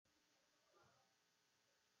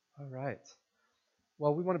All right.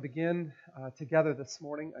 Well, we want to begin together this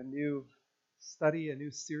morning a new study, a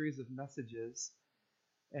new series of messages.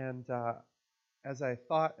 And as I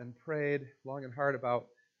thought and prayed long and hard about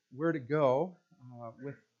where to go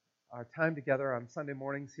with our time together on Sunday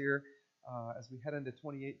mornings here as we head into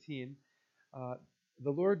 2018, uh,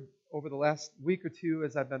 the Lord, over the last week or two,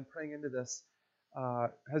 as I've been praying into this,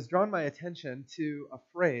 has drawn my attention to a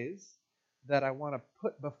phrase that I want to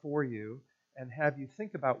put before you and have you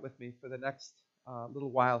think about with me for the next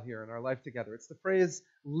little while here in our life together. It's the phrase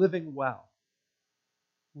living well.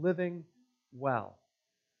 Living well.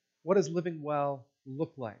 What does living well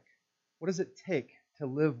look like? What does it take to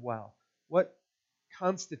live well? What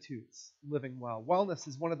constitutes living well? Wellness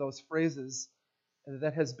is one of those phrases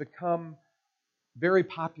that has become very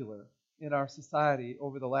popular in our society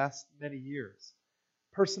over the last many years.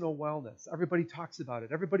 Personal wellness. Everybody talks about it.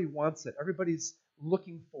 Everybody wants it. Everybody's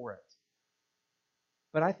looking for it.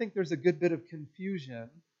 But I think there's a good bit of confusion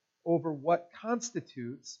over what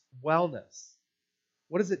constitutes wellness.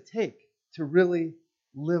 What does it take to really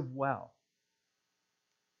live well?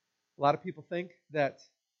 A lot of people think that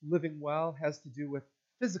living well has to do with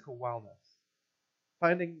physical wellness,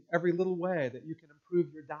 finding every little way that you can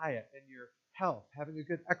improve your diet and your health, having a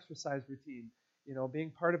good exercise routine,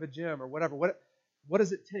 being part of a gym or whatever. What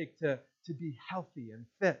does it take to be healthy and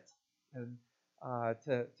fit and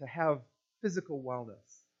to have physical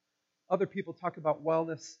wellness? Other people talk about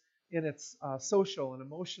wellness in its social and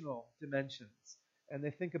emotional dimensions, and they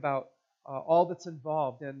think about all that's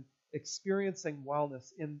involved in experiencing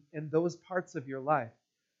wellness in those parts of your life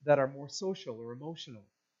that are more social or emotional.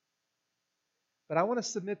 But I want to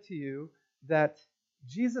submit to you that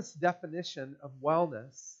Jesus' definition of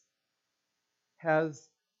wellness has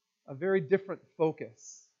a very different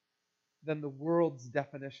focus than the world's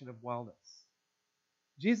definition of wellness.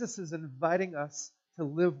 Jesus is inviting us to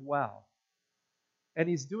live well, and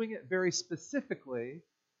he's doing it very specifically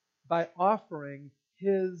by offering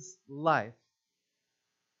his life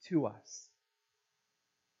to us.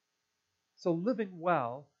 So living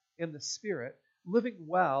well in the Spirit, living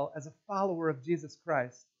well as a follower of Jesus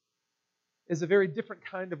Christ, is a very different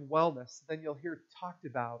kind of wellness than you'll hear talked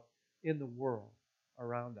about in the world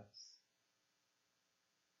around us.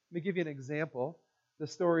 Let me give you an example. The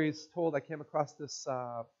story is told, I came across this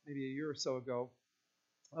maybe a year or so ago,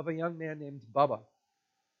 of a young man named Bubba,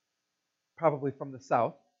 probably from the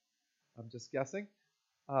South, I'm just guessing.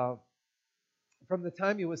 From the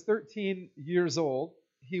time he was 13 years old,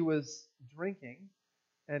 he was drinking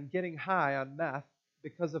and getting high on meth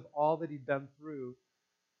because of all that he'd been through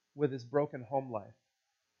with his broken home life.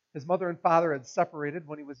 His mother and father had separated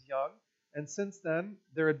when he was young, and since then,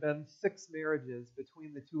 there had been 6 marriages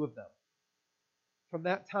between the two of them. From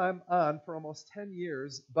that time on, for almost 10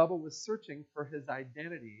 years, Bubba was searching for his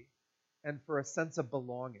identity and for a sense of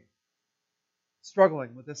belonging,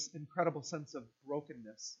 struggling with this incredible sense of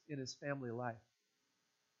brokenness in his family life.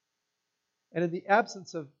 And in the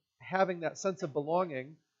absence of having that sense of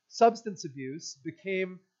belonging, substance abuse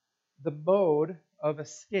became the mode of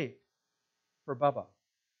escape for Bubba.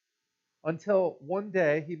 Until one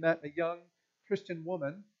day he met a young Christian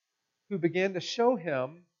woman who began to show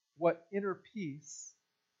him what inner peace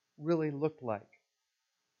really looked like.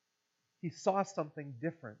 He saw something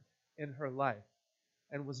different in her life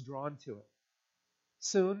and was drawn to it.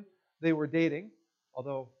 Soon they were dating,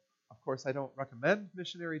 although, of course, I don't recommend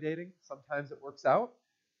missionary dating. Sometimes it works out.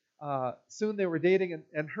 Soon they were dating,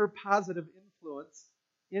 and her positive influence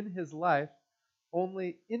in his life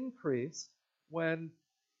only increased when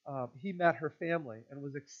he met her family and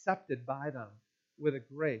was accepted by them with a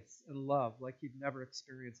grace and love like he'd never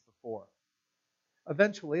experienced before.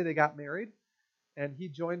 Eventually, they got married, and he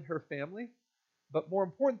joined her family. But more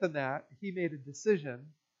important than that, he made a decision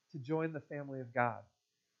to join the family of God,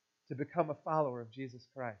 to become a follower of Jesus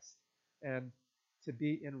Christ, and to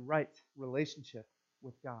be in right relationship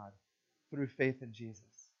with God through faith in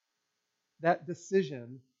Jesus. That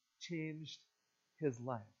decision changed his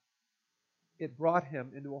life. It brought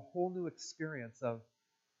him into a whole new experience of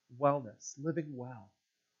wellness, living well.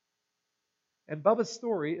 And Bubba's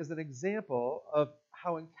story is an example of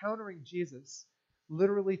how encountering Jesus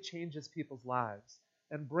literally changes people's lives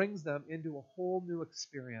and brings them into a whole new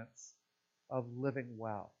experience of living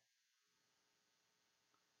well.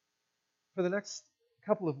 For the next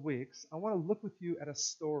couple of weeks, I want to look with you at a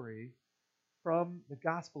story from the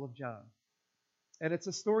Gospel of John. And it's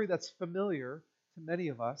a story that's familiar to many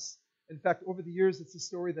of us. In fact, over the years, it's a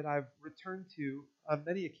story that I've returned to on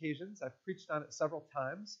many occasions. I've preached on it several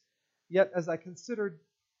times. Yet, as I considered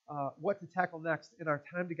what to tackle next in our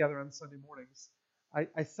time together on Sunday mornings,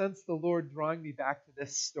 I sense the Lord drawing me back to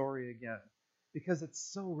this story again because it's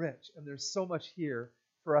so rich and there's so much here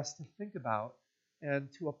for us to think about and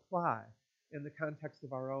to apply in the context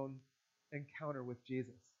of our own encounter with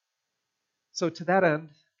Jesus. So to that end,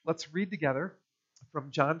 let's read together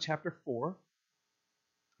from John chapter 4,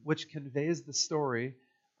 which conveys the story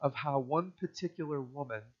of how one particular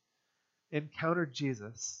woman encountered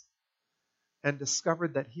Jesus and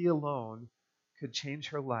discovered that he alone could change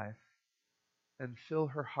her life and fill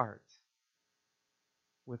her heart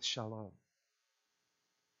with shalom.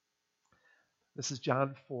 This is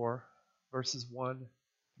John 4, verses 1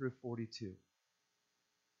 through 42.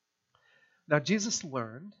 Now Jesus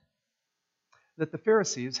learned that the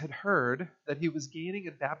Pharisees had heard that he was gaining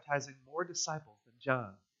and baptizing more disciples than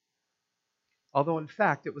John, although in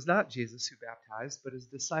fact it was not Jesus who baptized, but his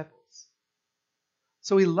disciples.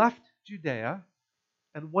 So he left Judea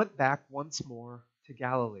and went back once more to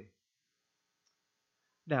Galilee.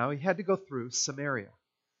 Now he had to go through Samaria.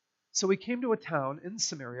 So he came to a town in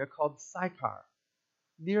Samaria called Sychar,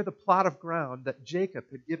 near the plot of ground that Jacob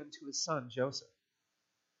had given to his son Joseph.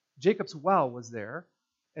 Jacob's well was there,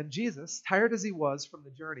 and Jesus, tired as he was from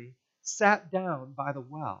the journey, sat down by the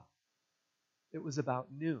well. It was about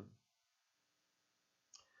noon.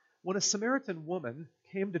 When a Samaritan woman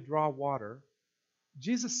came to draw water,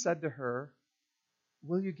 Jesus said to her,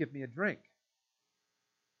 "Will you give me a drink?"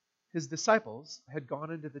 His disciples had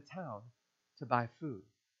gone into the town to buy food.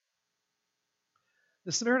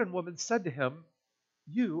 The Samaritan woman said to him,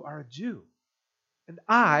 "You are a Jew, and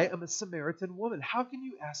I am a Samaritan woman. How can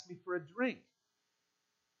you ask me for a drink?"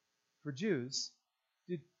 For Jews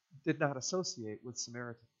did not associate with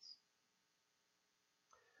Samaritans.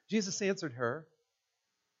 Jesus answered her,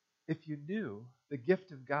 "If you knew the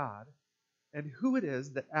gift of God and who it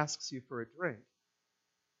is that asks you for a drink,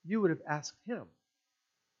 you would have asked him,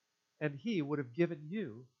 and he would have given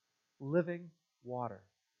you living water."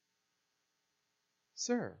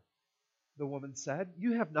 "Sir," the woman said,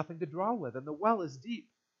 "you have nothing to draw with, and the well is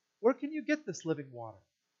deep. Where can you get this living water?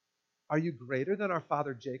 Are you greater than our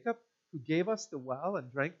father Jacob, who gave us the well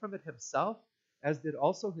and drank from it himself, as did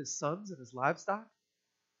also his sons and his livestock?"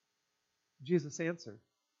 Jesus answered,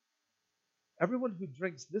 "Everyone who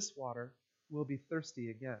drinks this water will be thirsty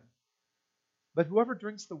again. But whoever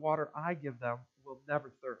drinks the water I give them will never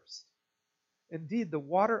thirst. Indeed, the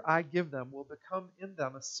water I give them will become in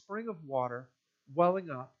them a spring of water welling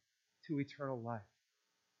up to eternal life."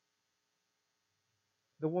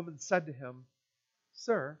 The woman said to him,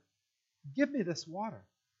 "Sir, give me this water,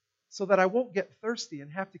 so that I won't get thirsty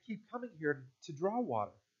and have to keep coming here to draw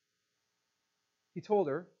water." He told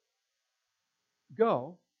her,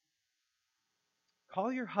 "Go,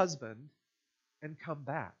 call your husband and come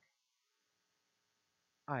back."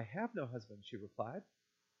 "I have no husband," she replied.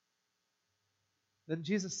 Then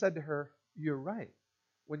Jesus said to her, "You're right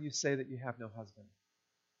when you say that you have no husband.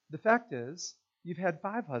 The fact is, you've had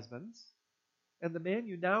 5 husbands, and the man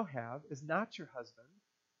you now have is not your husband.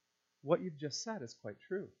 What you've just said is quite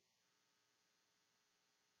true."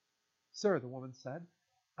 "Sir," the woman said,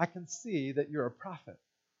 "I can see that you're a prophet.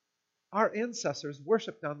 Our ancestors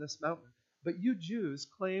worshipped on this mountain, but you Jews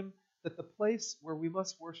claim that the place where we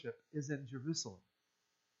must worship is in Jerusalem."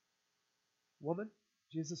 "Woman,"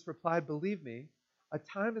 Jesus replied, "believe me, a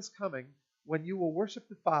time is coming when you will worship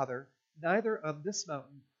the Father neither on this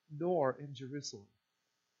mountain nor in Jerusalem.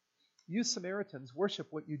 You Samaritans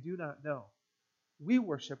worship what you do not know. We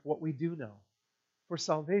worship what we do know, for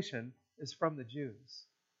salvation is from the Jews.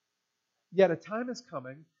 Yet a time is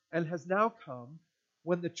coming, and has now come,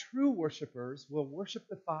 when the true worshipers will worship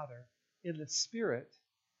the Father in the Spirit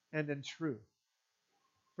and in truth.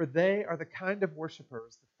 For they are the kind of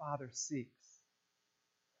worshipers the Father seeks.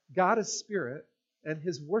 God is Spirit, and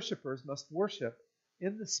his worshipers must worship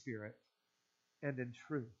in the Spirit and in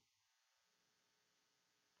truth."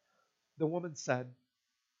 The woman said,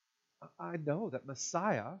 "I know that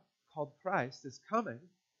Messiah, called Christ, is coming.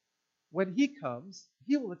 When he comes,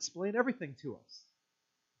 he will explain everything to us."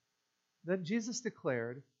 Then Jesus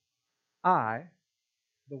declared, "I,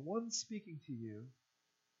 the one speaking to you,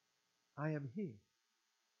 I am he."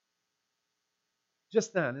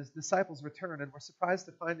 Just then his disciples returned and were surprised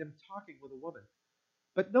to find him talking with a woman.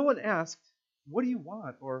 But no one asked, "What do you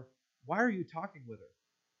want?" or "Why are you talking with her?"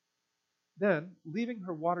 Then, leaving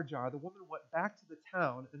her water jar, the woman went back to the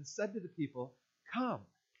town and said to the people, "Come,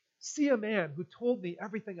 see a man who told me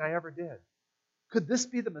everything I ever did. Could this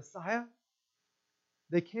be the Messiah?"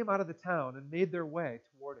 They came out of the town and made their way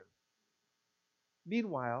toward him.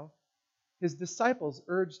 Meanwhile, his disciples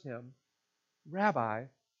urged him, "Rabbi,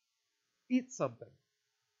 eat something."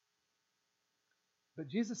 But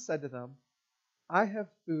Jesus said to them, I have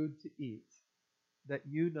food to eat that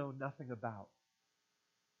you know nothing about.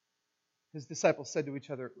 His disciples said to each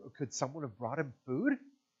other, could someone have brought him food?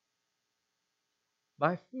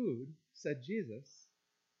 My food, said Jesus,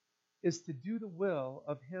 is to do the will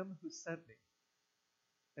of him who sent me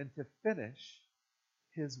and to finish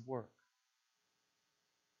his work.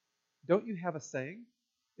 Don't you have a saying?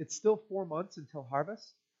 It's still 4 months until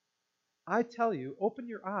harvest. I tell you, open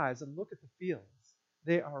your eyes and look at the fields.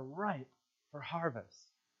 They are ripe for harvest.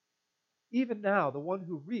 Even now, the one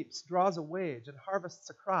who reaps draws a wage and harvests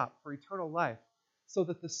a crop for eternal life, so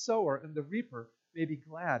that the sower and the reaper may be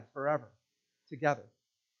glad forever together.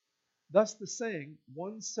 Thus the saying,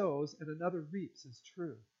 one sows and another reaps, is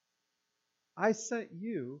true. I sent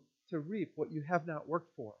you to reap what you have not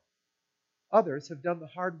worked for. Others have done the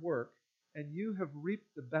hard work, and you have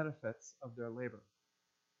reaped the benefits of their labor.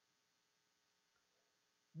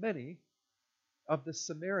 Many of the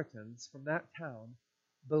Samaritans from that town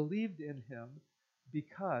believed in him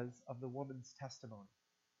because of the woman's testimony.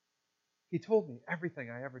 He told me everything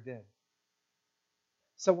I ever did.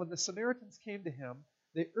 So when the Samaritans came to him,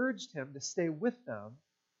 they urged him to stay with them,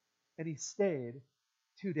 and he stayed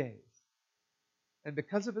 2 days. And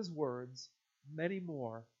because of his words, many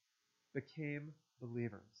more became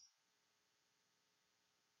believers.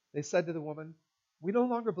 They said to the woman, we no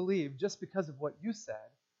longer believe just because of what you said.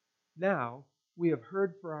 Now we have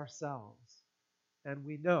heard for ourselves, and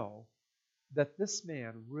we know that this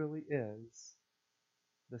man really is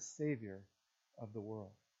the Savior of the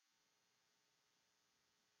world.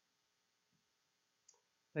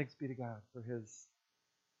 Thanks be to God for his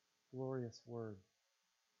glorious word.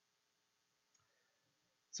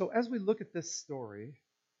 So as we look at this story,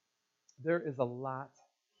 there is a lot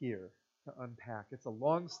here to unpack. It's a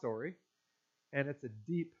long story, and it's a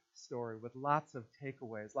deep story with lots of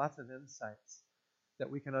takeaways, lots of insights that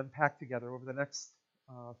we can unpack together over the next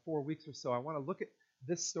 4 weeks or so. I want to look at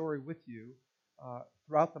this story with you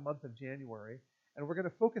throughout the month of January, and we're going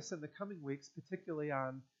to focus in the coming weeks particularly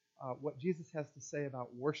on what Jesus has to say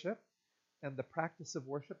about worship and the practice of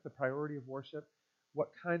worship, the priority of worship,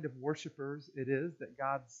 what kind of worshipers it is that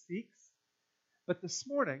God seeks. But this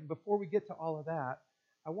morning, before we get to all of that,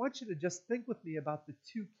 I want you to just think with me about the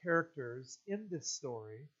two characters in this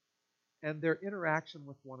story and their interaction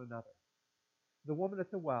with one another. The woman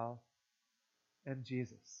at the well and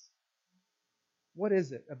Jesus. What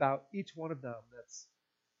is it about each one of them that's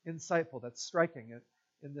insightful, that's striking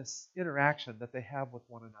in this interaction that they have with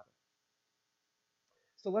one another?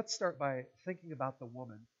 So let's start by thinking about the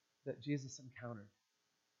woman that Jesus encountered.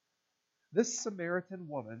 This Samaritan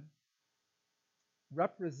woman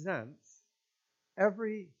represents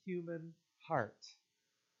every human heart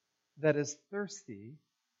that is thirsty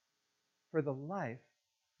for the life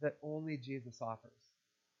that only Jesus offers.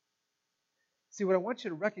 See, what I want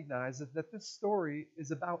you to recognize is that this story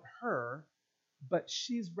is about her, but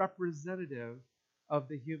she's representative of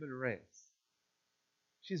the human race.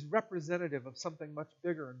 She's representative of something much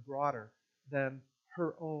bigger and broader than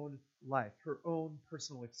her own life, her own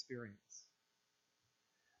personal experience.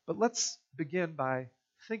 But let's begin by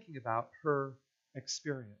thinking about her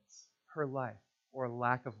experience, her life, or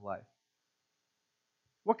lack of life.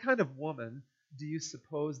 What kind of woman do you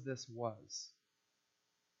suppose this was?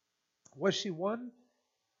 Was she one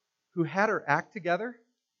who had her act together,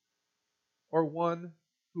 or one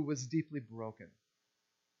who was deeply broken?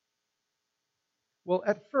 Well,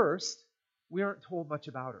 at first, we aren't told much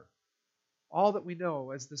about her. All that we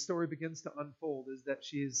know as the story begins to unfold is that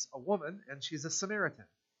she's a woman and she's a Samaritan.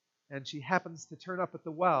 And she happens to turn up at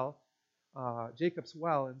the well, Jacob's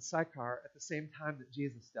well in Sychar, at the same time that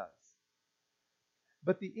Jesus does.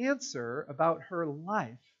 But the answer about her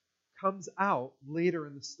life comes out later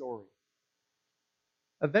in the story.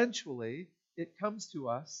 Eventually, it comes to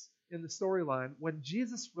us in the storyline when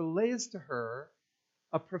Jesus relays to her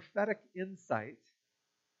a prophetic insight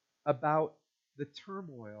about the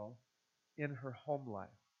turmoil in her home life.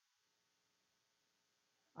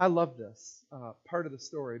 I love this part of the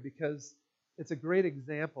story because it's a great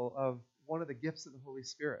example of one of the gifts of the Holy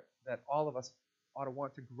Spirit that all of us ought to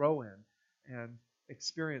want to grow in and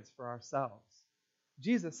experience for ourselves.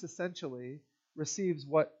 Jesus essentially receives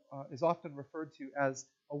what is often referred to as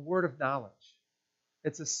a word of knowledge.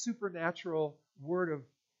 It's a supernatural word of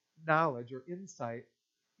knowledge or insight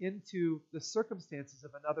into the circumstances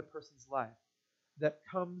of another person's life that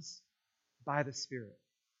comes by the Spirit.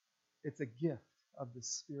 It's a gift of the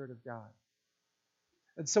Spirit of God.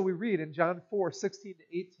 And so we read in John 4:16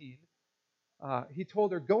 to 18, he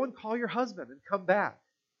told her, go and call your husband and come back.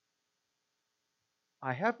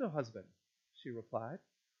 I have no husband, she replied.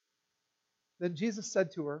 Then Jesus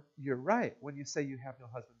said to her, "You're right when you say you have no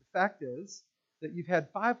husband. The fact is that you've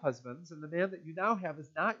had 5 husbands, and the man that you now have is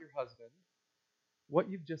not your husband. What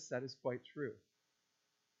you've just said is quite true."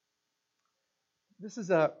 This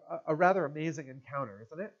is a rather amazing encounter,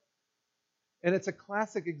 isn't it? And it's a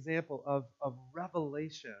classic example of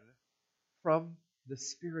revelation from the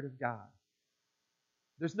Spirit of God.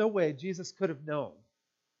 There's no way Jesus could have known,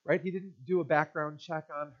 right? He didn't do a background check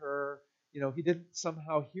on her. He didn't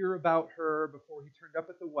somehow hear about her before he turned up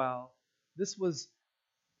at the well. This was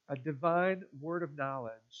a divine word of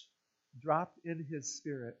knowledge dropped in his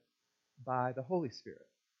spirit by the Holy Spirit.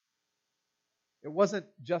 It wasn't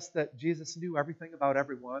just that Jesus knew everything about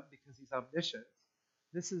everyone because he's omniscient.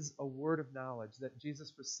 This is a word of knowledge that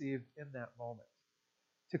Jesus received in that moment.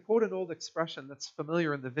 To quote an old expression that's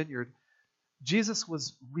familiar in the vineyard, Jesus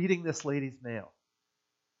was reading this lady's mail.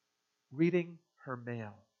 Reading her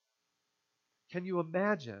mail. Can you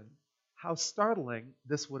imagine how startling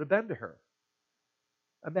this would have been to her?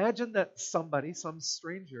 Imagine that somebody, some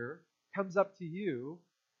stranger, comes up to you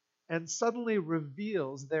and suddenly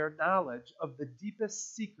reveals their knowledge of the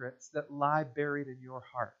deepest secrets that lie buried in your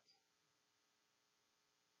heart.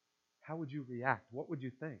 How would you react? What would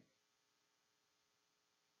you think?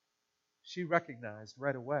 She recognized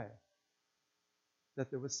right away that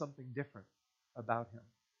there was something different about him.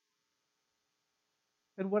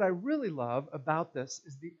 And what I really love about this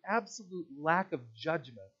is the absolute lack of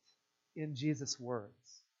judgment in Jesus'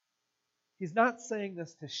 words. He's not saying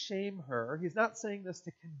this to shame her. He's not saying this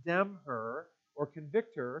to condemn her or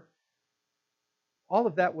convict her. All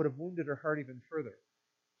of that would have wounded her heart even further.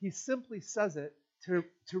 He simply says it to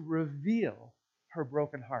reveal her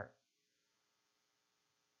broken heart.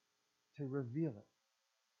 To reveal it.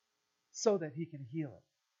 So that he can heal it.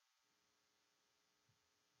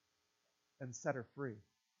 And set her free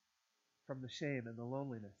from the shame and the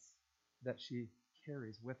loneliness that she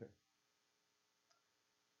carries with her.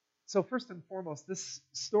 So first and foremost, this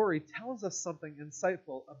story tells us something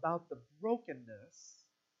insightful about the brokenness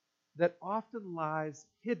that often lies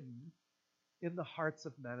hidden in the hearts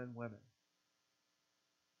of men and women.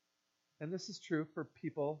 And this is true for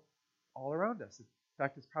people all around us. In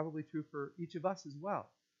fact, it's probably true for each of us as well.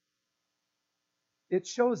 It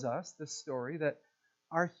shows us, this story, that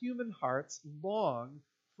our human hearts long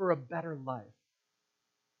for a better life,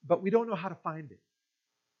 but we don't know how to find it.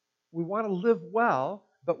 We want to live well,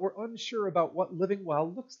 but we're unsure about what living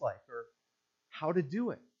well looks like or how to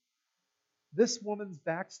do it. This woman's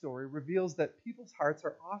backstory reveals that people's hearts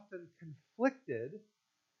are often conflicted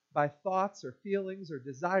by thoughts or feelings or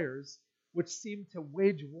desires which seem to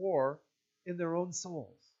wage war in their own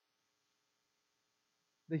souls.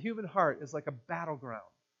 The human heart is like a battleground,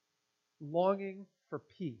 longing for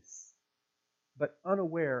peace, but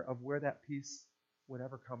unaware of where that peace would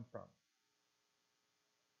ever come from.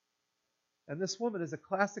 And this woman is a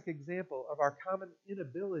classic example of our common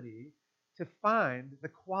inability to find the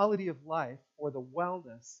quality of life or the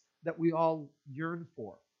wellness that we all yearn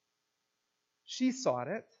for. She sought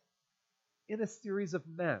it in a series of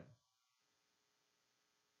men,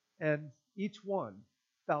 and each one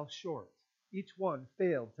fell short. Each one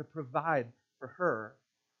failed to provide for her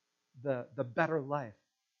the better life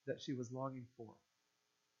that she was longing for.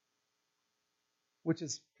 Which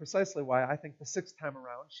is precisely why I think the 6th time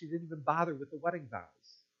around, she didn't even bother with the wedding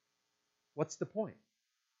vows. What's the point?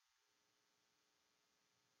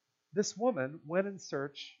 This woman went in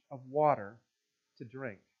search of water to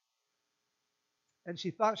drink. And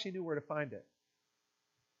she thought she knew where to find it.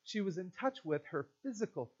 She was in touch with her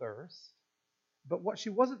physical thirst, but what she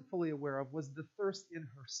wasn't fully aware of was the thirst in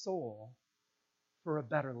her soul for a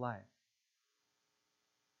better life.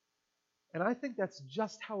 And I think that's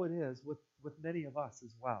just how it is with many of us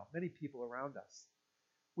as well, many people around us.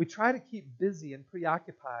 We try to keep busy and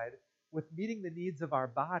preoccupied with meeting the needs of our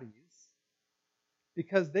bodies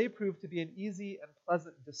because they prove to be an easy and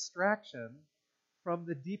pleasant distraction from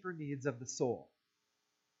the deeper needs of the soul,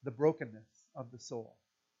 the brokenness of the soul.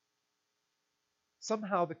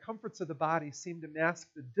 Somehow the comforts of the body seem to mask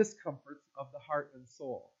the discomforts of the heart and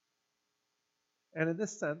soul. And in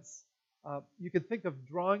this sense, you could think of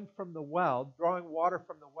drawing water from the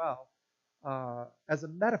well, as a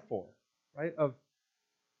metaphor, right, of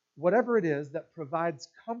whatever it is that provides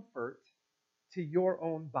comfort to your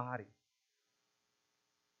own body.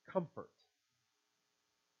 Comfort.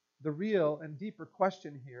 The real and deeper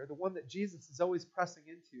question here, the one that Jesus is always pressing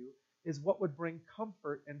into, is what would bring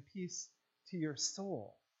comfort and peace to your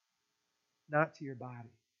soul, not to your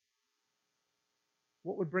body.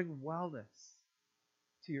 What would bring wellness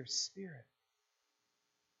to your spirit?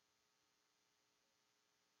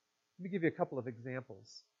 Let me give you a couple of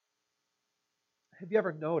examples. Have you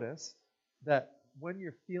ever noticed that when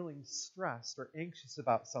you're feeling stressed or anxious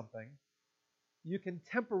about something, you can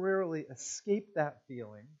temporarily escape that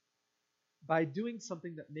feeling by doing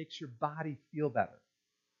something that makes your body feel better?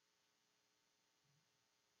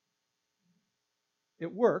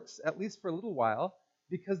 It works, at least for a little while,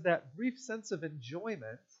 because that brief sense of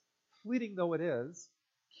enjoyment, fleeting though it is,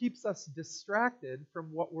 keeps us distracted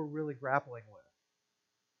from what we're really grappling with.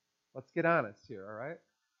 Let's get honest here, all right?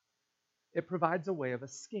 It provides a way of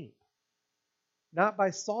escape. Not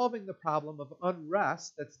by solving the problem of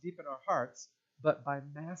unrest that's deep in our hearts, but by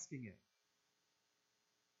masking it.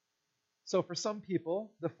 So for some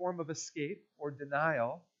people, the form of escape or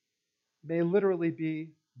denial may literally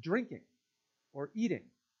be drinking or eating.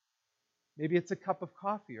 Maybe it's a cup of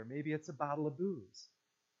coffee, or maybe it's a bottle of booze,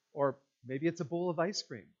 or maybe it's a bowl of ice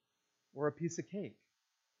cream or a piece of cake.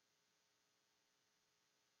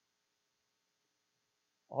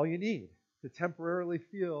 All you need to temporarily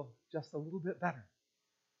feel just a little bit better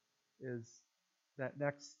is that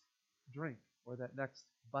next drink or that next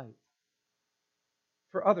bite.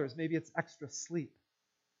 For others, maybe it's extra sleep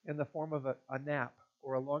in the form of a nap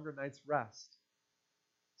or a longer night's rest.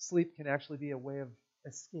 Sleep can actually be a way of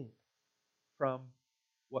escape from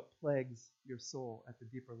what plagues your soul at the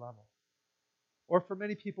deeper level. Or for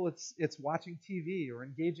many people, it's watching TV or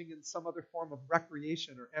engaging in some other form of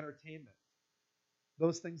recreation or entertainment.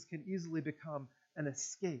 Those things can easily become an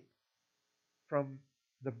escape from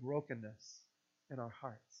the brokenness in our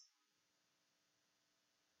hearts.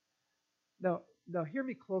 Now hear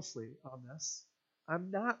me closely on this. I'm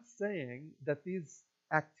not saying that these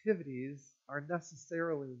activities are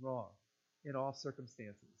necessarily wrong in all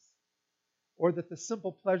circumstances, or that the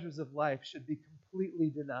simple pleasures of life should be completely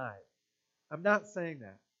denied. I'm not saying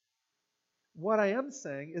that. What I am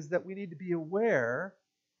saying is that we need to be aware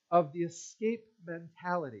of the escape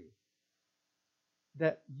mentality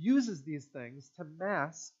that uses these things to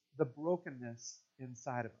mask the brokenness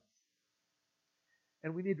inside of us.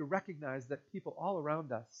 And we need to recognize that people all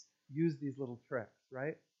around us use these little tricks,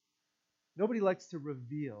 right? Nobody likes to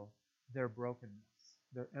reveal their brokenness,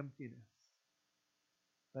 their emptiness,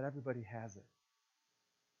 but everybody has it.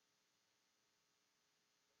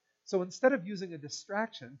 So instead of using a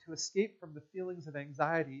distraction to escape from the feelings of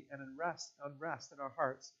anxiety and unrest in our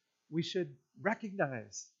hearts, we should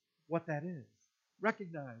recognize what that is,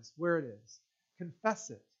 recognize where it is, confess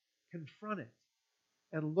it, confront it,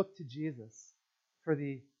 and look to Jesus for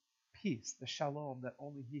the peace, the shalom that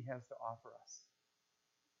only He has to offer us.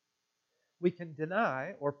 We can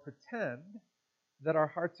deny or pretend that our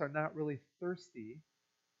hearts are not really thirsty,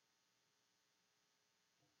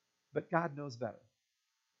 but God knows better.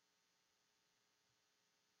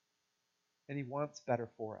 And He wants better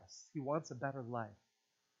for us. He wants a better life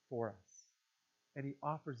for us. And He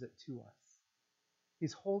offers it to us.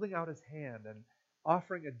 He's holding out His hand and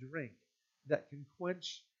offering a drink that can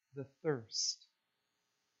quench the thirst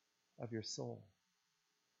of your soul.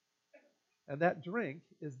 And that drink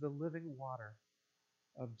is the living water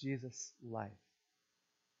of Jesus' life.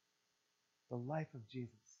 The life of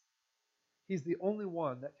Jesus. He's the only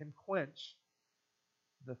one that can quench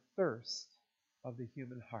the thirst of the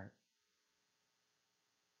human heart.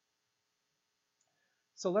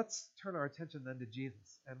 So let's turn our attention then to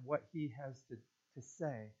Jesus and what He has to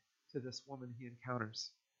say to this woman He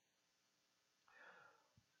encounters.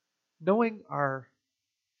 Knowing our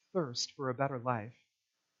thirst for a better life,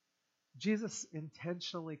 Jesus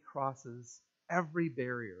intentionally crosses every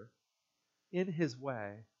barrier in His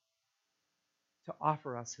way to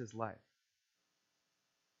offer us His life.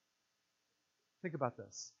 Think about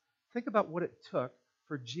this. Think about what it took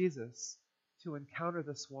for Jesus to encounter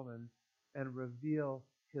this woman and reveal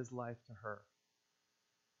His life to her.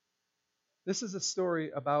 This is a story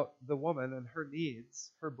about the woman and her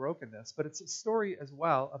needs, her brokenness, but it's a story as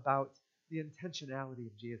well about the intentionality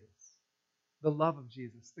of Jesus, the love of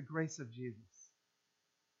Jesus, the grace of Jesus.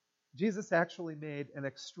 Jesus actually made an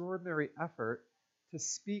extraordinary effort to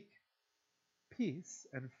speak peace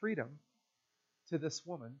and freedom to this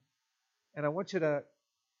woman, and I want you to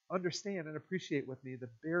understand and appreciate with me the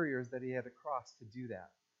barriers that He had to cross to do that.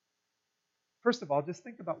 First of all, just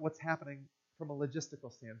think about what's happening from a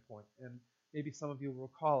logistical standpoint. And maybe some of you will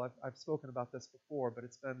recall, I've spoken about this before, but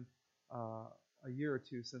it's been a year or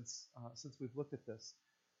two since we've looked at this.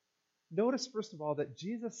 Notice, first of all, that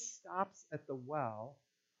Jesus stops at the well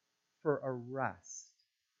for a rest.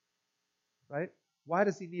 Right? Why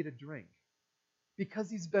does He need a drink?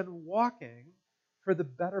 Because He's been walking for the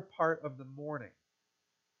better part of the morning.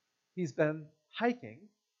 He's been hiking.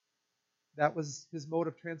 That was His mode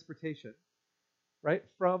of transportation. Right?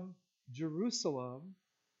 From Jerusalem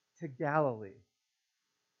to Galilee.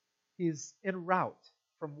 He's en route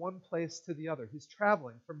from one place to the other. He's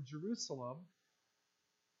traveling from Jerusalem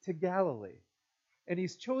to Galilee. And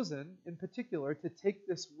he's chosen, in particular, to take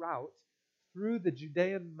this route through the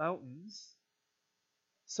Judean mountains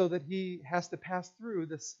so that he has to pass through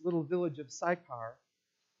this little village of Sychar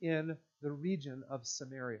in the region of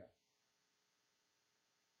Samaria.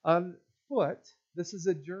 On foot, this is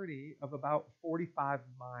a journey of about 45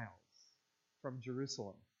 miles from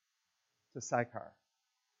Jerusalem to Sychar.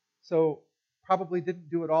 So probably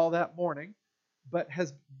didn't do it all that morning, but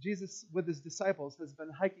Jesus with his disciples has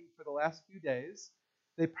been hiking for the last few days.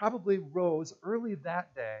 They probably rose early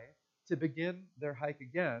that day to begin their hike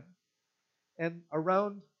again. And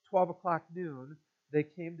around 12 o'clock noon, they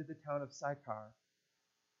came to the town of Sychar.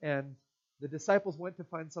 And the disciples went to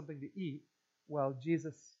find something to eat while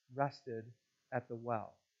Jesus rested at the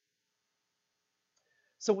well.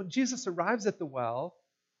 So when Jesus arrives at the well,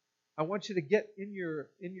 I want you to get in your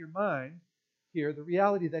mind here the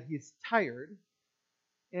reality that he's tired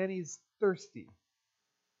and he's thirsty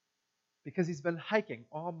because he's been hiking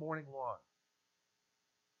all morning long.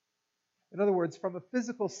 In other words, from a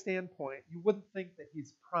physical standpoint, you wouldn't think that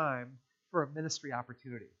he's primed for a ministry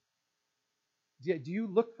opportunity. Do you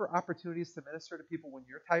look for opportunities to minister to people when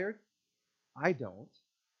you're tired? I don't.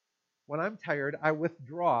 When I'm tired, I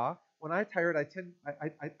withdraw. When I'm tired, I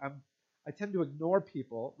tend to ignore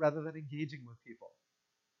people rather than engaging with people.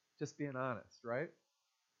 Just being honest, right?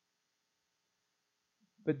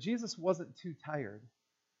 But Jesus wasn't too tired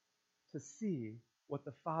to see what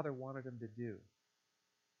the Father wanted him to do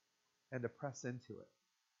and to press into it.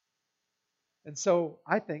 And so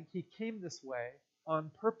I think he came this way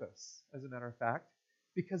on purpose, as a matter of fact,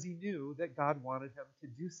 because he knew that God wanted him to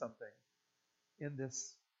do something in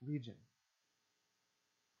this region.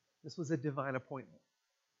 This was a divine appointment.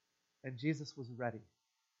 And Jesus was ready,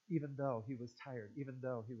 even though he was tired, even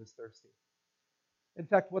though he was thirsty. In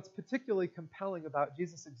fact, what's particularly compelling about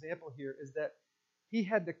Jesus' example here is that he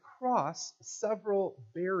had to cross several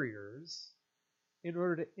barriers in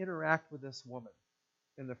order to interact with this woman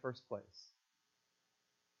in the first place.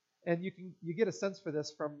 And you get a sense for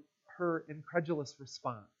this from her incredulous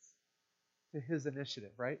response to his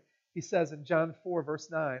initiative, right? He says in John 4, verse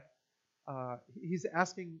 9, he's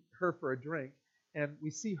asking her for a drink, and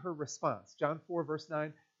we see her response. John 4, verse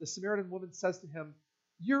 9, the Samaritan woman says to him,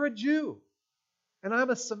 "You're a Jew, and I'm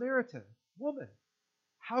a Samaritan woman.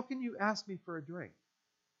 How can you ask me for a drink?"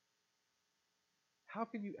 How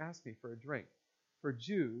can you ask me for a drink? For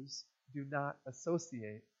Jews do not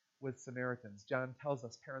associate with Samaritans. John tells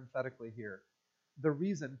us parenthetically here the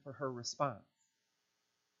reason for her response.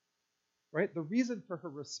 Right? The reason for her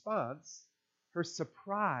response, her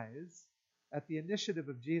surprise at the initiative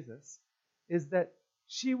of Jesus, is that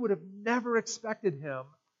she would have never expected him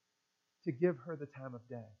to give her the time of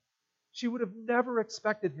day. She would have never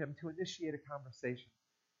expected him to initiate a conversation.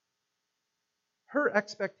 Her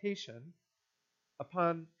expectation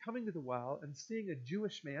upon coming to the well and seeing a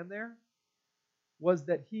Jewish man there was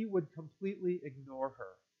that he would completely ignore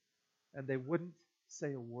her and they wouldn't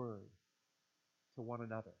say a word to one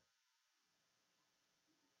another.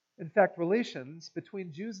 In fact, relations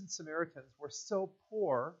between Jews and Samaritans were so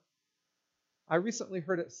poor. I recently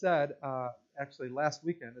heard it said, actually last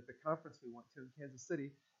weekend at the conference we went to in Kansas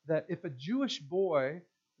City, that if a Jewish boy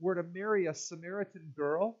were to marry a Samaritan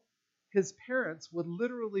girl, his parents would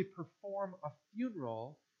literally perform a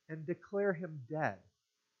funeral and declare him dead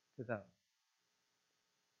to them.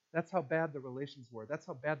 That's how bad the relations were. That's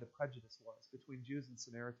how bad the prejudice was between Jews and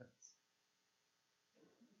Samaritans.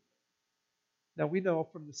 Now, we know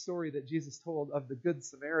from the story that Jesus told of the Good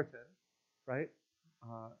Samaritan, right,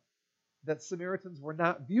 that Samaritans were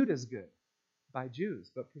not viewed as good by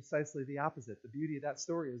Jews, but precisely the opposite. The beauty of that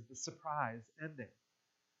story is the surprise ending.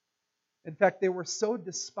 In fact, they were so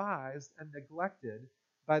despised and neglected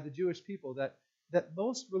by the Jewish people that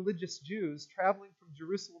most religious Jews traveling from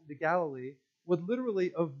Jerusalem to Galilee would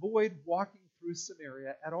literally avoid walking through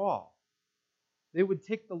Samaria at all. They would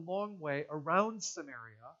take the long way around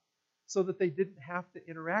Samaria so that they didn't have to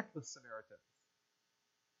interact with Samaritans.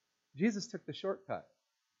 Jesus took the shortcut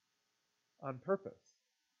on purpose.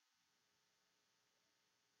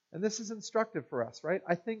 And this is instructive for us, right?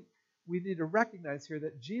 I think we need to recognize here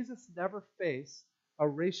that Jesus never faced a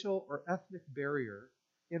racial or ethnic barrier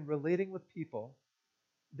in relating with people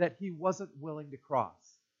that he wasn't willing to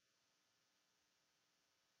cross.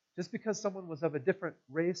 Just because someone was of a different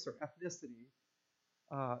race or ethnicity,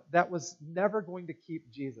 that was never going to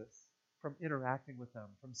keep Jesus from interacting with them,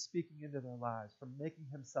 from speaking into their lives, from making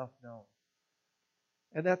himself known.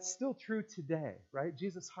 And that's still true today, right?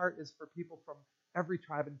 Jesus' heart is for people from every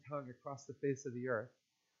tribe and tongue across the face of the earth.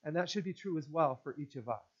 And that should be true as well for each of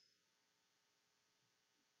us.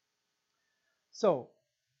 So,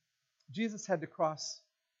 Jesus had to cross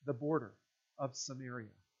the border of Samaria.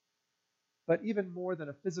 But even more than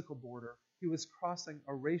a physical border, he was crossing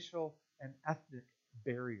a racial and ethnic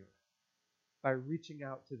barrier by reaching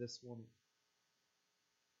out to this woman.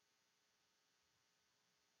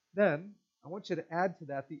 Then, I want you to add to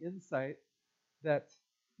that the insight that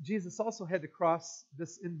Jesus also had to cross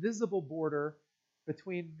this invisible border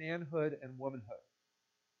between manhood and womanhood.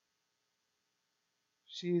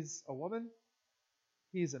 She's a woman,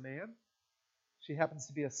 he's a man. She happens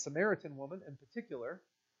to be a Samaritan woman in particular.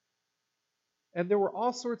 And there were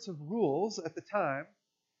all sorts of rules at the time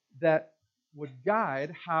that would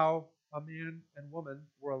guide how a man and woman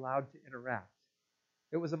were allowed to interact.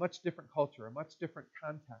 It was a much different culture, a much different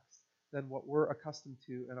context than what we're accustomed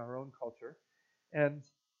to in our own culture. And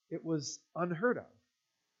it was unheard of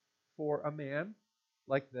for a man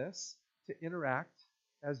like this to interact,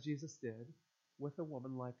 as Jesus did, with a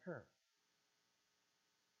woman like her.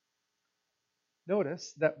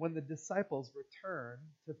 Notice that when the disciples return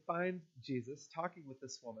to find Jesus talking with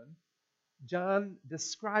this woman, John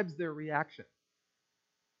describes their reaction.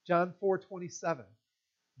 John 4:27.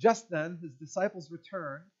 Just then his disciples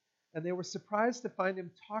returned, and they were surprised to find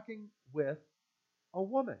him talking with a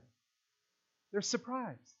woman. They're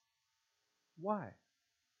surprised. Why?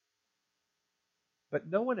 But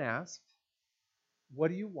no one asked, "What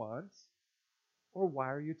do you want?" or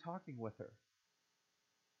 "Why are you talking with her?"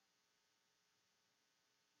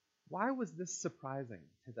 Why was this surprising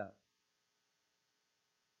to them?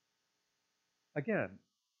 Again,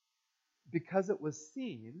 because it was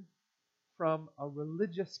seen from a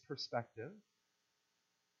religious perspective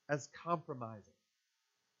as compromising.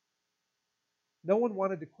 No one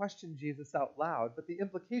wanted to question Jesus out loud, but the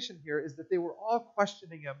implication here is that they were all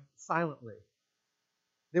questioning him silently.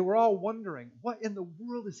 They were all wondering, what in the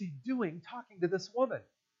world is he doing talking to this woman?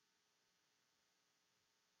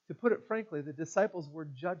 To put it frankly, the disciples were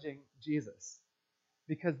judging Jesus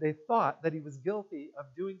because they thought that he was guilty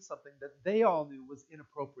of doing something that they all knew was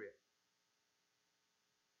inappropriate.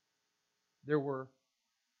 There were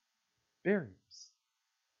barriers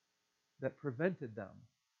that prevented them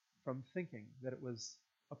from thinking that it was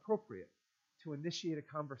appropriate to initiate a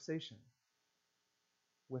conversation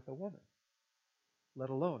with a woman, let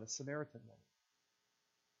alone a Samaritan woman.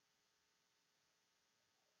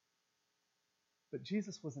 But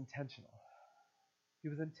Jesus was intentional. He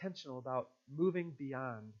was intentional about moving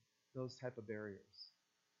beyond those type of barriers.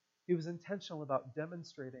 He was intentional about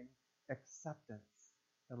demonstrating acceptance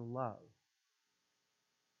and love.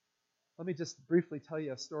 Let me just briefly tell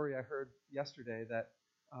you a story I heard yesterday that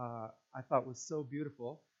I thought was so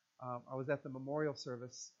beautiful. I was at the memorial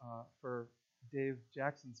service for Dave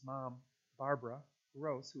Jackson's mom, Barbara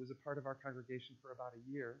Gross, who was a part of our congregation for about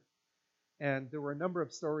a year. And there were a number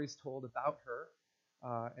of stories told about her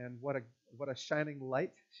and what a shining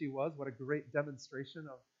light she was, what a great demonstration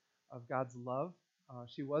of God's love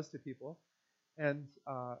she was to people. And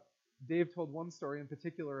Dave told one story in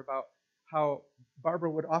particular about how Barbara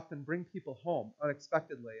would often bring people home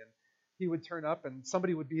unexpectedly, and he would turn up and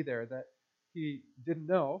somebody would be there that he didn't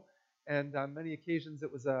know, and on many occasions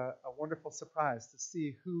it was a wonderful surprise to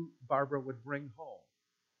see who Barbara would bring home.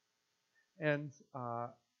 And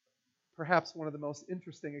perhaps one of the most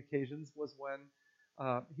interesting occasions was when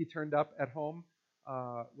he turned up at home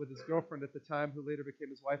with his girlfriend at the time, who later became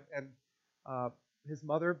his wife, and his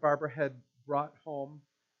mother, Barbara, had brought home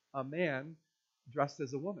a man dressed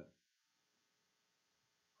as a woman,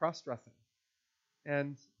 cross-dressing.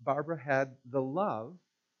 And Barbara had the love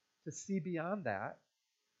to see beyond that,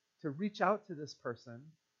 to reach out to this person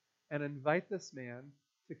and invite this man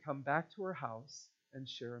to come back to her house and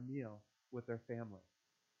share a meal with their family.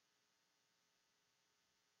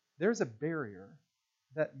 There's a barrier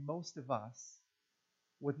that most of us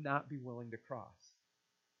would not be willing to cross,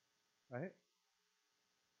 right?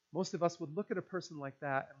 Most of us would look at a person like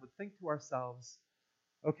that and would think to ourselves,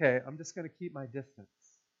 okay, I'm just going to keep my distance.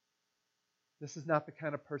 This is not the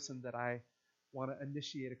kind of person that I want to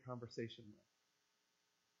initiate a conversation with.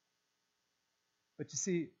 But you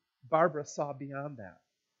see, Barbara saw beyond that.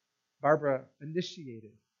 Barbara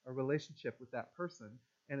initiated a relationship with that person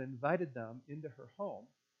and invited them into her home.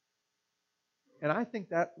 And I think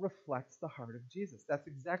that reflects the heart of Jesus. That's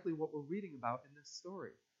exactly what we're reading about in this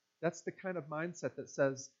story. That's the kind of mindset that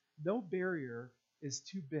says no barrier is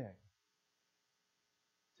too big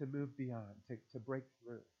to move beyond, to break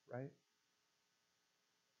through, right?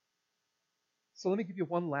 So let me give you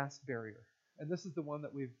one last barrier. And this is the one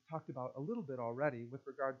that we've talked about a little bit already with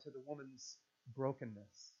regard to the woman's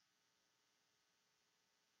brokenness.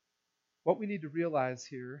 What we need to realize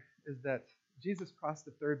here is that Jesus crossed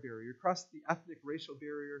the third barrier. He crossed the ethnic, racial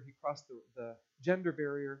barrier. He crossed the gender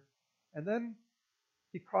barrier. And then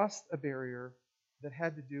he crossed a barrier that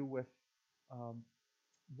had to do with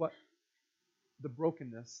what the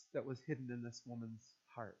brokenness that was hidden in this woman's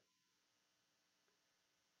heart.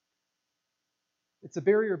 It's a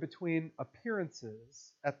barrier between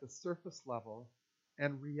appearances at the surface level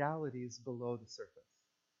and realities below the surface.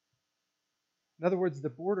 In other words, the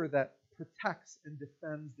border that protects and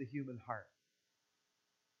defends the human heart.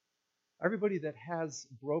 Everybody that has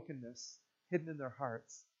brokenness hidden in their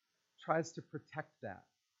hearts tries to protect that,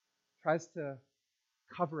 tries to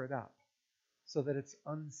cover it up so that it's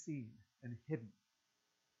unseen and hidden.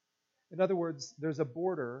 In other words, there's a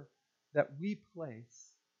border that we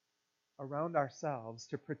place around ourselves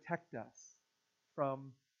to protect us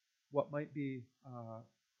from what might be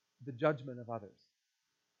the judgment of others.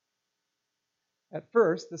 At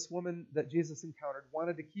first, this woman that Jesus encountered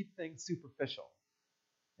wanted to keep things superficial,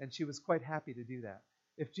 and she was quite happy to do that.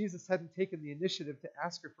 If Jesus hadn't taken the initiative to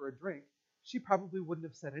ask her for a drink, she probably wouldn't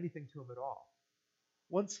have said anything to him at all.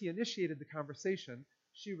 Once he initiated the conversation,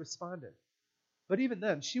 she responded. But even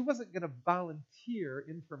then, she wasn't going to volunteer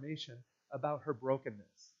information about her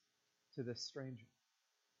brokenness to this stranger.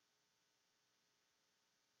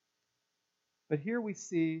 But here we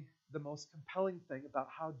see the most compelling thing about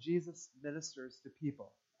how Jesus ministers to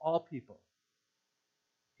people, all people.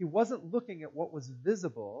 He wasn't looking at what was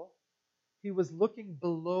visible. He was looking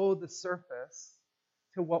below the surface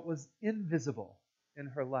to what was invisible in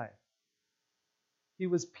her life. He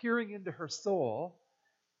was peering into her soul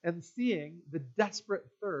and seeing the desperate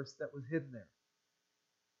thirst that was hidden there.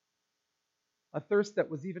 A thirst that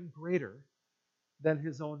was even greater than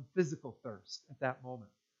his own physical thirst at that moment.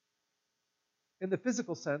 In the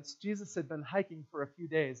physical sense, Jesus had been hiking for a few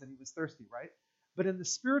days and he was thirsty, right? But in the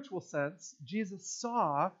spiritual sense, Jesus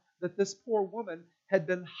saw that this poor woman had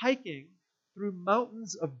been hiking through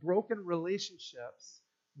mountains of broken relationships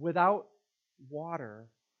without water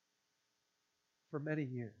for many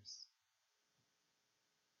years.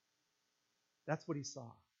 That's what he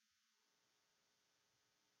saw.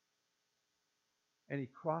 And he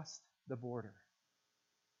crossed the border.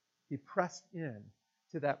 He pressed in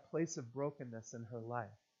to that place of brokenness in her life.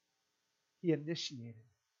 He initiated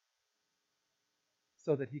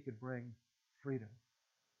so that he could bring freedom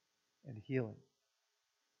and healing.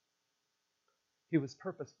 He was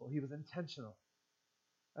purposeful. He was intentional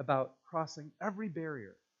about crossing every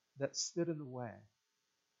barrier that stood in the way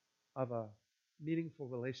of a meaningful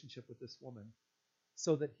relationship with this woman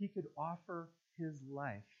so that he could offer his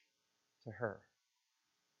life to her.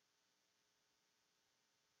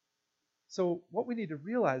 So what we need to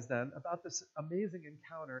realize then about this amazing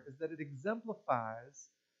encounter is that it exemplifies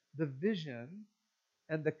the vision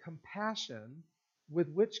and the compassion with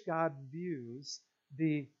which God views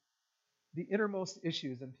the innermost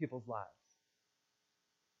issues in people's lives.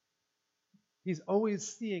 He's always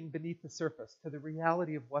seeing beneath the surface to the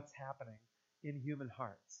reality of what's happening in human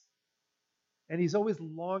hearts. And he's always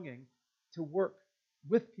longing to work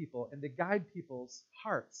with people and to guide people's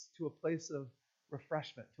hearts to a place of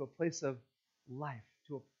refreshment, to a place of life,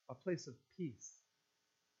 to a place of peace,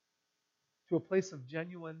 to a place of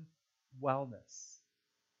genuine wellness.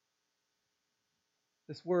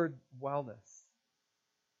 This word wellness,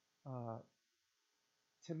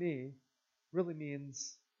 to me, really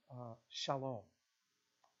means shalom.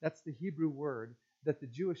 That's the Hebrew word that the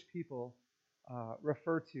Jewish people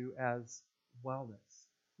refer to as wellness.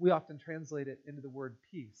 We often translate it into the word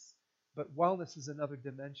peace, but wellness is another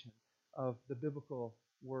dimension of the biblical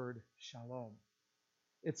word shalom.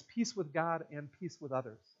 It's peace with God and peace with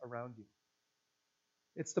others around you.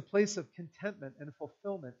 It's the place of contentment and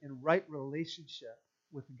fulfillment in right relationship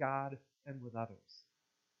with God and with others.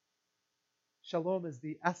 Shalom is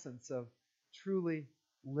the essence of truly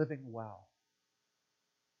living well.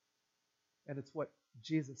 And it's what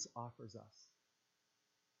Jesus offers us.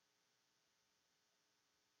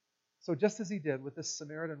 So just as he did with this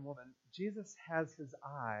Samaritan woman, Jesus has his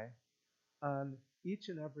eye on each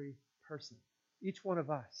and every person, each one of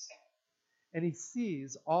us. And he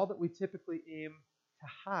sees all that we typically aim to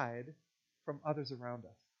hide from others around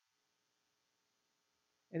us.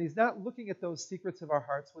 And he's not looking at those secrets of our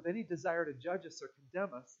hearts with any desire to judge us or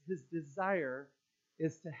condemn us. His desire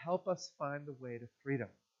is to help us find the way to freedom,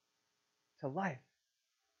 to life,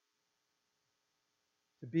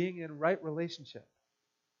 to being in right relationship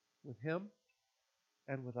with him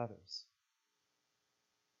and with others.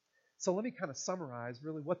 So let me kind of summarize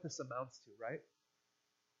really what this amounts to, right?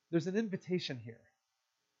 There's an invitation here.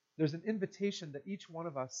 There's an invitation that each one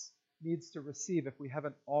of us needs to receive if we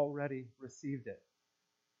haven't already received it.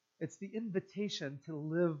 It's the invitation to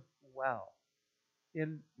live well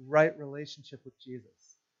in right relationship with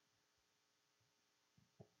Jesus.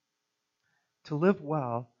 To live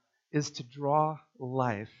well is to draw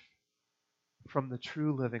life from the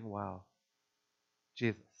true living well,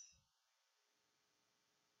 Jesus.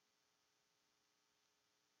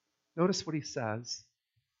 Notice what he says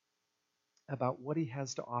about what he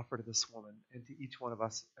has to offer to this woman and to each one of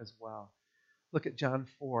us as well. Look at John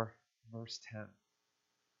 4, verse 10.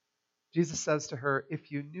 Jesus says to her,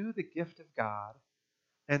 "If you knew the gift of God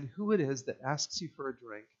and who it is that asks you for a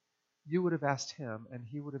drink, you would have asked him, and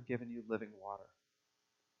he would have given you living water."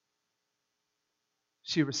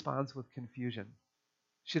 She responds with confusion.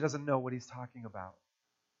 She doesn't know what he's talking about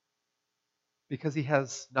because he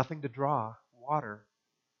has nothing to draw water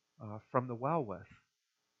from the well with.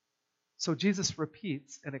 So Jesus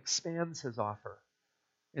repeats and expands his offer.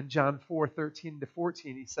 In John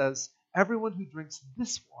 4:13-14, he says, "Everyone who drinks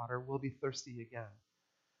this water will be thirsty again.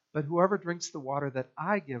 But whoever drinks the water that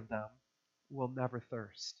I give them will never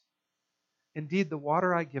thirst. Indeed, the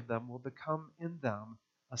water I give them will become in them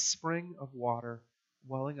a spring of water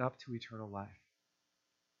welling up to eternal life."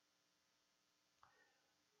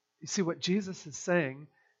 You see, what Jesus is saying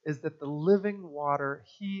is that the living water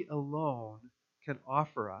he alone can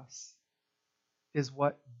offer us is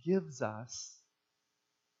what gives us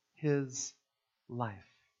his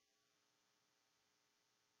life.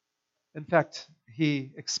 In fact,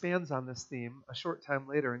 he expands on this theme a short time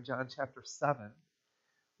later in John chapter 7.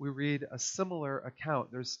 We read a similar account.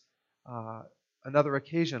 There's another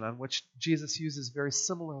occasion on which Jesus uses very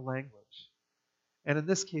similar language. And in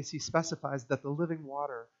this case, he specifies that the living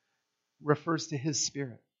water refers to his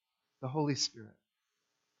Spirit, the Holy Spirit.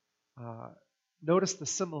 Notice the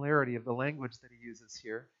similarity of the language that he uses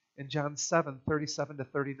here. In John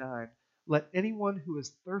 7:37-39, "Let anyone who is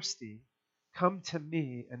thirsty come to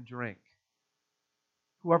me and drink.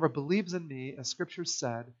 Whoever believes in me, as Scripture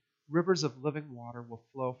said, rivers of living water will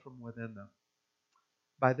flow from within them."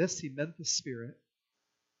 By this he meant the Spirit,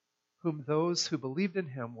 whom those who believed in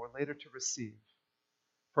him were later to receive.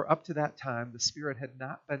 For up to that time, the Spirit had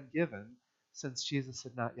not been given, since Jesus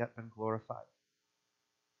had not yet been glorified.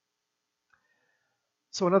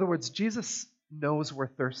 So in other words, Jesus knows we're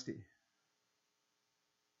thirsty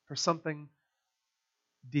for something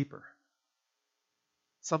deeper,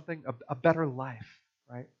 something, a better life,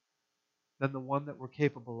 right, than the one that we're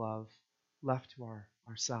capable of left to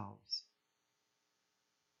ourselves.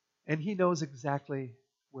 And he knows exactly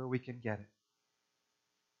where we can get it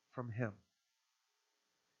from him.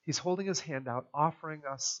 He's holding his hand out, offering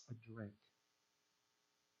us a drink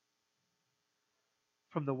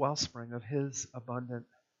from the wellspring of his abundant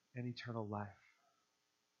and eternal life.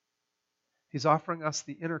 He's offering us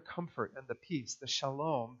the inner comfort and the peace, the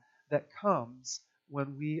shalom that comes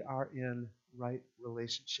when we are in right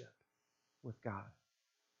relationship with God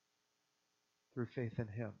through faith in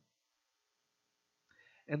him.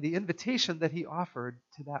 And the invitation that he offered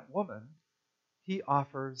to that woman, he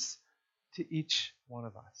offers to each one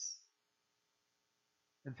of us.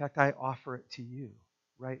 In fact, I offer it to you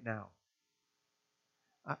right now.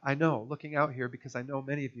 I know, looking out here, because I know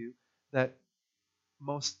many of you, that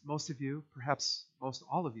most of you, perhaps most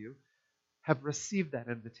all of you, have received that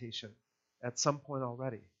invitation at some point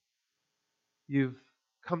already. You've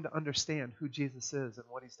come to understand who Jesus is and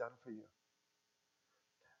what he's done for you.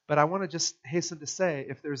 But I want to just hasten to say,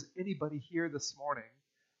 if there's anybody here this morning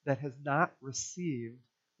that has not received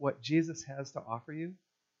what Jesus has to offer you,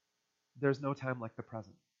 there's no time like the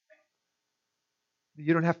present.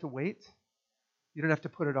 You don't have to wait. You don't have to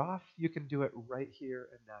put it off. You can do it right here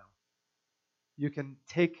and now. You can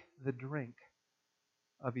take the drink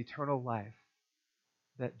of eternal life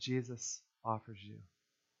that Jesus offers you.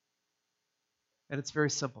 And it's very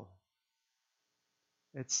simple.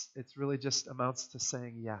 It's really just amounts to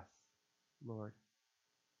saying, "Yes, Lord,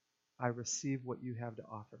 I receive what you have to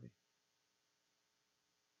offer me."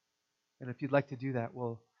 And if you'd like to do that,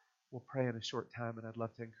 we'll pray in a short time, and I'd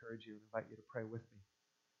love to encourage you and invite you to pray with me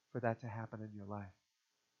for that to happen in your life.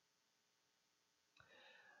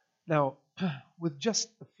 Now, with just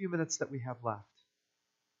a few minutes that we have left,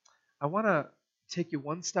 I want to take you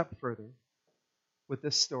one step further with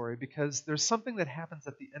this story, because there's something that happens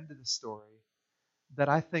at the end of the story that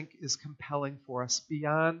I think is compelling for us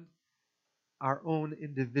beyond our own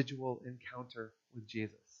individual encounter with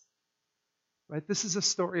Jesus. Right? This is a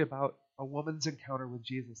story about a woman's encounter with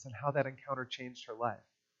Jesus and how that encounter changed her life.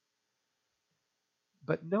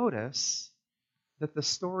 But notice that the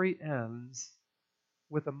story ends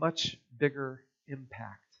with a much bigger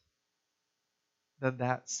impact than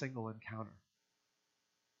that single encounter.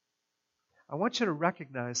 I want you to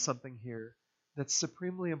recognize something here that's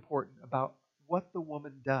supremely important about what the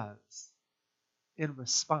woman does in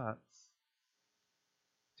response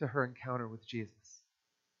to her encounter with Jesus.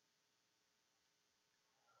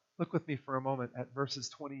 Look with me for a moment at verses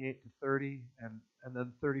 28 to 30 and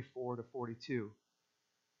then 34 to 42.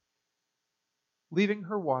 Leaving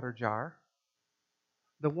her water jar,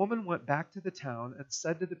 the woman went back to the town and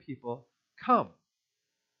said to the people, "Come,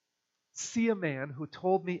 see a man who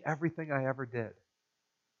told me everything I ever did.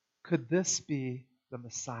 Could this be the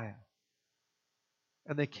Messiah?"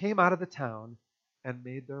 And they came out of the town and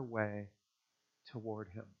made their way toward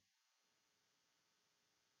him.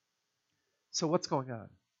 So what's going on?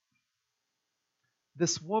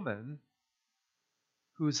 This woman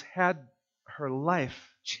who's had her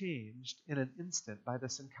life changed in an instant by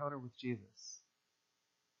this encounter with Jesus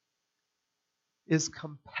is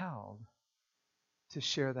compelled to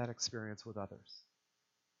share that experience with others.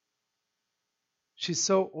 She's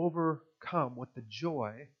so overcome with the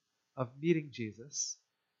joy of meeting Jesus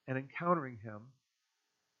and encountering him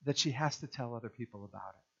that she has to tell other people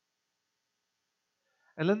about it.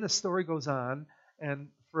 And then the story goes on,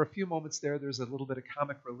 and for a few moments there's a little bit of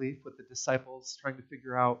comic relief with the disciples trying to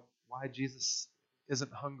figure out why Jesus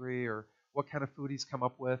isn't hungry or what kind of food he's come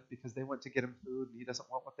up with, because they went to get him food and he doesn't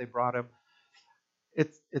want what they brought him.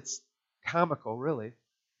 It's comical, really.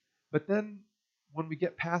 But then when we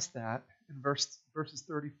get past that, in verses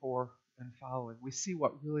 34 and following, we see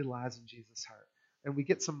what really lies in Jesus' heart. And we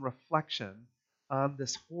get some reflection on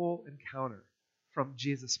this whole encounter from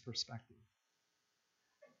Jesus' perspective.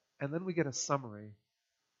 And then we get a summary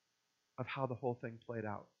of how the whole thing played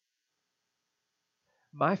out.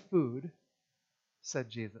 "My food," said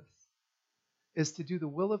Jesus, "is to do the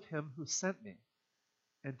will of him who sent me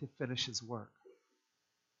and to finish his work."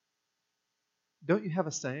 Don't you have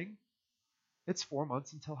a saying? It's 4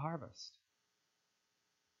 months until harvest.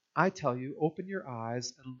 I tell you, open your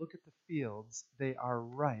eyes and look at the fields. They are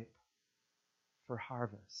ripe for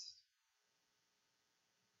harvest.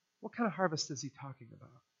 What kind of harvest is he talking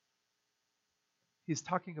about? He's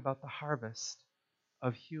talking about the harvest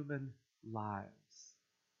of human lives.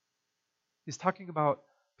 He's talking about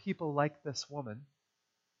people like this woman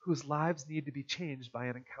whose lives need to be changed by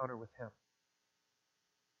an encounter with him.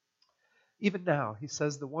 Even now, he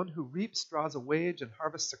says, the one who reaps draws a wage and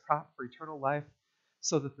harvests a crop for eternal life,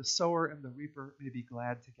 so that the sower and the reaper may be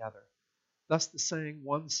glad together. Thus the saying,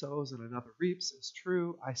 one sows and another reaps, is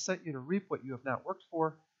true. I sent you to reap what you have not worked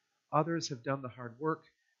for. Others have done the hard work,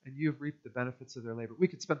 and you have reaped the benefits of their labor. We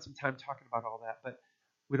could spend some time talking about all that, but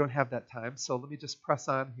we don't have that time, so let me just press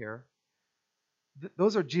on here.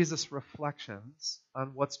 Those are Jesus' reflections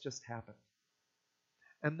on what's just happened.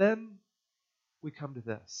 And then we come to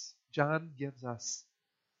this. John gives us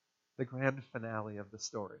the grand finale of the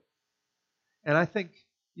story. And I think,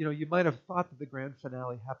 you might have thought that the grand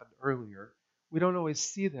finale happened earlier. We don't always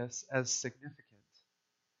see this as significant.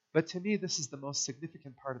 But to me, this is the most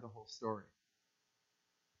significant part of the whole story.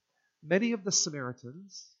 Many of the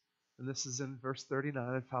Samaritans, and this is in verse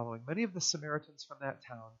 39 and following, many of the Samaritans from that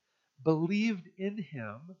town believed in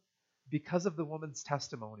him because of the woman's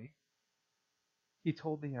testimony. He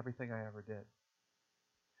told me everything I ever did.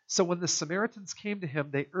 So when the Samaritans came to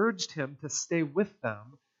him, they urged him to stay with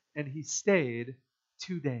them, and he stayed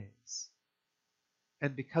 2 days.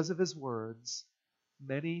 And because of his words,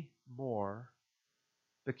 many more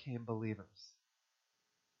became believers.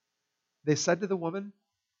 They said to the woman,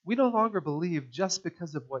 "We no longer believe just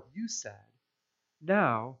because of what you said.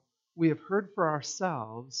 Now we have heard for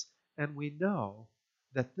ourselves, and we know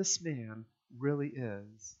that this man really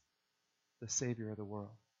is the Savior of the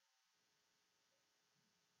world."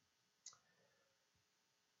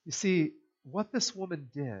 You see, what this woman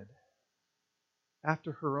did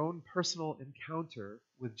after her own personal encounter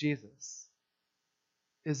with Jesus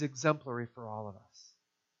is exemplary for all of us.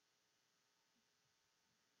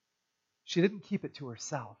 She didn't keep it to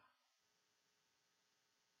herself.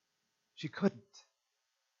 She couldn't.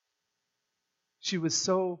 She was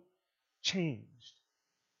so changed,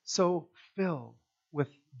 so filled with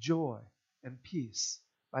joy and peace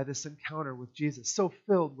by this encounter with Jesus, so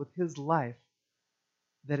filled with his life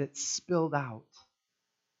that it spilled out,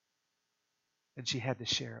 and she had to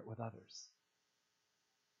share it with others.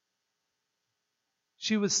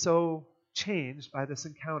 She was so changed by this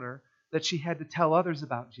encounter that she had to tell others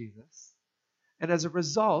about Jesus. And as a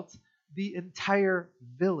result, the entire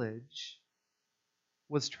village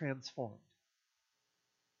was transformed.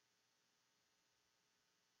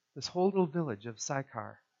 This whole little village of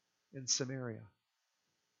Sychar in Samaria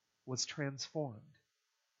was transformed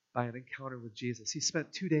by an encounter with Jesus. He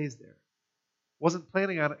spent 2 days there. Wasn't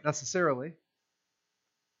planning on it necessarily,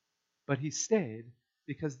 but he stayed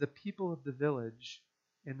because the people of the village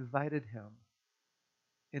invited him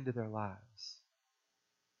into their lives.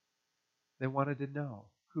 They wanted to know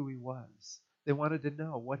who he was. They wanted to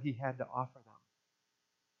know what he had to offer them.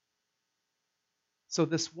 So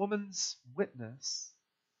this woman's witness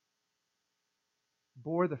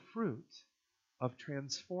bore the fruit of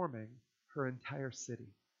transforming her entire city.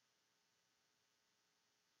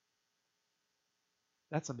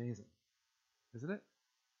 That's amazing, isn't it?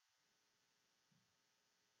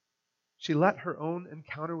 She let her own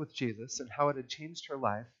encounter with Jesus and how it had changed her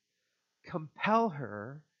life compel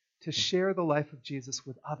her to share the life of Jesus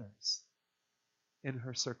with others in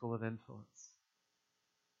her circle of influence.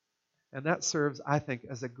 And that serves, I think,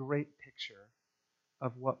 as a great picture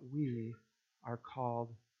of what we are called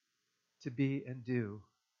to be and do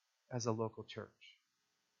as a local church.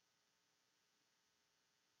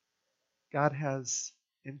 God has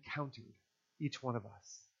encountered each one of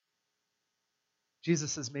us.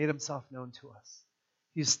 Jesus has made himself known to us.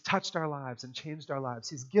 He's touched our lives and changed our lives.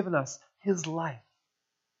 He's given us his life.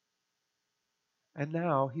 And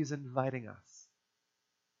now he's inviting us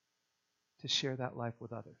to share that life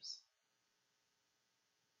with others.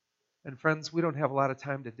 And friends, we don't have a lot of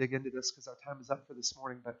time to dig into this because our time is up for this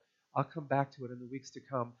morning, but I'll come back to it in the weeks to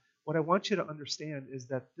come. What I want you to understand is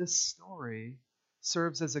that this story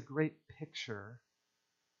serves as a great picture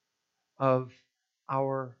of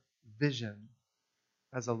our vision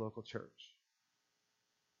as a local church.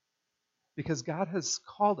 Because God has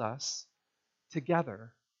called us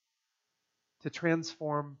together to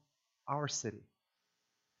transform our city.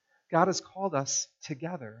 God has called us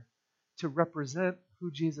together to represent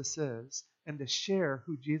who Jesus is and to share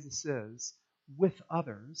who Jesus is with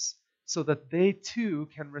others so that they too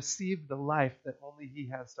can receive the life that only he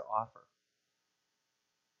has to offer.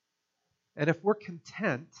 And if we're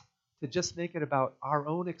content to just make it about our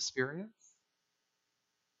own experience,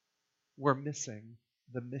 we're missing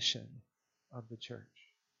the mission of the church.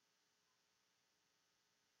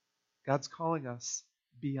 God's calling us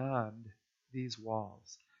beyond these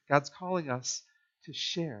walls. God's calling us to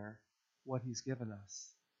share what he's given us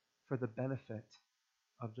for the benefit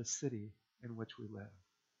of the city in which we live.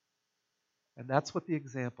 And that's what the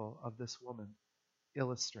example of this woman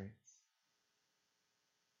illustrates.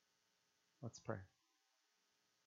 Let's pray.